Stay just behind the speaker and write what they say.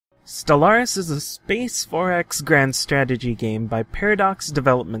Stellaris is a Space 4X grand strategy game by Paradox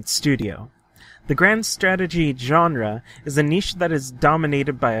Development Studio. The grand strategy genre is a niche that is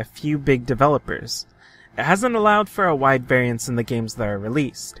dominated by a few big developers. It hasn't allowed for a wide variance in the games that are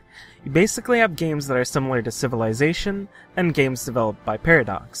released. You basically have games that are similar to Civilization, and games developed by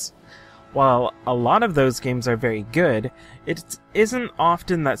Paradox. While a lot of those games are very good, it isn't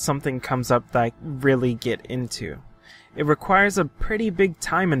often that something comes up that I really get into. It requires a pretty big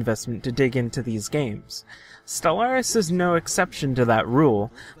time investment to dig into these games. Stellaris is no exception to that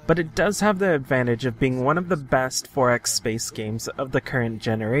rule, but it does have the advantage of being one of the best 4X space games of the current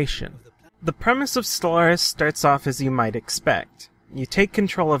generation. The premise of Stellaris starts off as you might expect. You take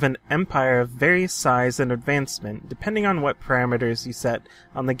control of an empire of various size and advancement depending on what parameters you set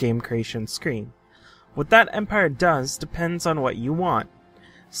on the game creation screen. What that empire does depends on what you want.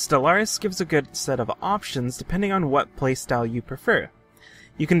 Stellaris gives a good set of options depending on what playstyle you prefer.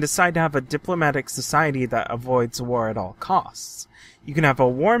 You can decide to have a diplomatic society that avoids war at all costs. You can have a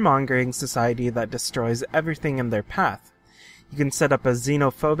warmongering society that destroys everything in their path. You can set up a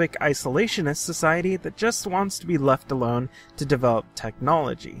xenophobic isolationist society that just wants to be left alone to develop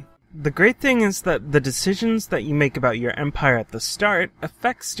technology. The great thing is that the decisions that you make about your empire at the start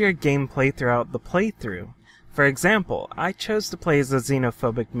affects your gameplay throughout the playthrough. For example, I chose to play as a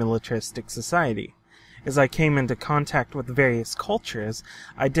xenophobic militaristic society. As I came into contact with various cultures,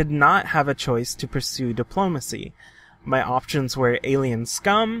 I did not have a choice to pursue diplomacy. My options were alien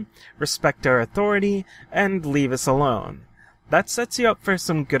scum, respect our authority, and leave us alone. That sets you up for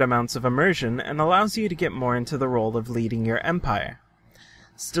some good amounts of immersion and allows you to get more into the role of leading your empire.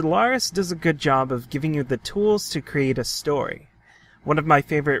 Stellaris does a good job of giving you the tools to create a story. One of my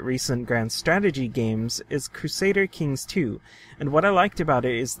favorite recent grand strategy games is Crusader Kings 2, and what I liked about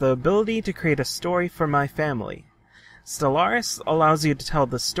it is the ability to create a story for my family. Stellaris allows you to tell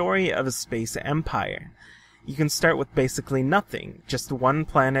the story of a space empire. You can start with basically nothing, just one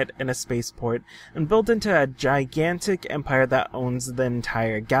planet and a spaceport, and build into a gigantic empire that owns the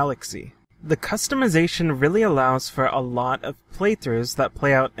entire galaxy. The customization really allows for a lot of playthroughs that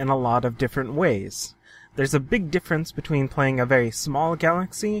play out in a lot of different ways. There's a big difference between playing a very small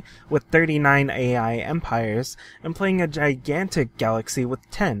galaxy with 39 AI empires and playing a gigantic galaxy with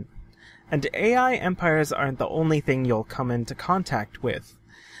 10. And AI empires aren't the only thing you'll come into contact with.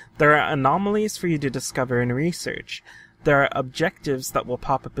 There are anomalies for you to discover and research. There are objectives that will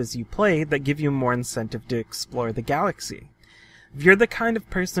pop up as you play that give you more incentive to explore the galaxy. If you're the kind of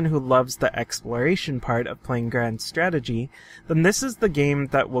person who loves the exploration part of playing grand strategy, then this is the game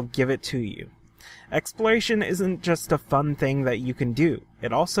that will give it to you. Exploration isn't just a fun thing that you can do,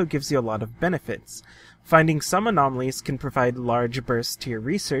 it also gives you a lot of benefits. Finding some anomalies can provide large bursts to your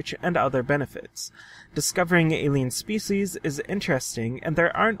research and other benefits. Discovering alien species is interesting, and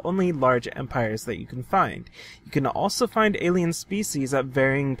there aren't only large empires that you can find. You can also find alien species at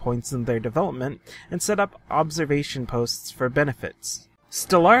varying points in their development and set up observation posts for benefits.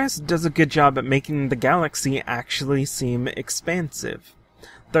 Stellaris does a good job at making the galaxy actually seem expansive.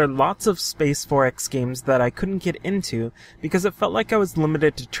 There are lots of Space 4X games that I couldn't get into because it felt like I was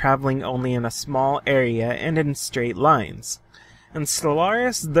limited to traveling only in a small area and in straight lines. In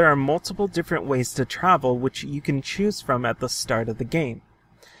Stellaris, there are multiple different ways to travel which you can choose from at the start of the game.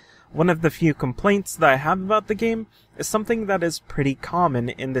 One of the few complaints that I have about the game is something that is pretty common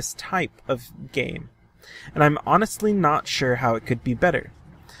in this type of game, and I'm honestly not sure how it could be better.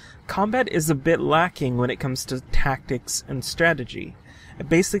 Combat is a bit lacking when it comes to tactics and strategy. It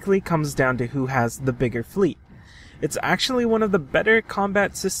basically comes down to who has the bigger fleet. It's actually one of the better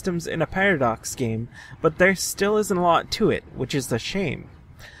combat systems in a Paradox game, but there still isn't a lot to it, which is a shame.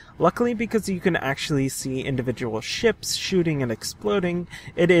 Luckily, because you can actually see individual ships shooting and exploding,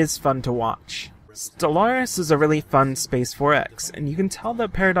 it is fun to watch. Stellaris is a really fun Space 4X, and you can tell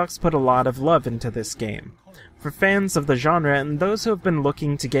that Paradox put a lot of love into this game. For fans of the genre and those who have been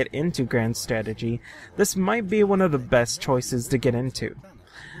looking to get into grand strategy, this might be one of the best choices to get into.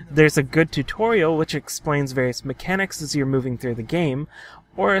 There's a good tutorial which explains various mechanics as you're moving through the game,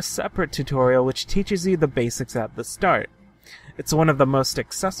 or a separate tutorial which teaches you the basics at the start. It's one of the most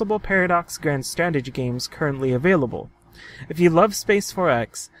accessible Paradox grand strategy games currently available. If you love Space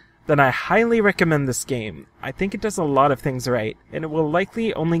 4X, then I highly recommend this game. I think it does a lot of things right, and it will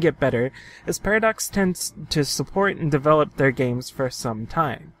likely only get better as Paradox tends to support and develop their games for some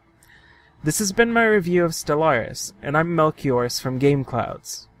time. This has been my review of Stellaris, and I'm Melchiorus from Game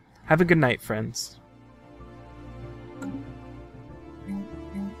Clouds. Have a good night, friends.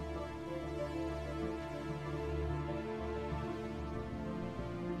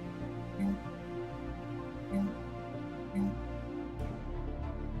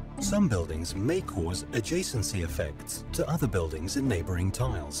 Some buildings may cause adjacency effects to other buildings in neighboring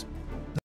tiles.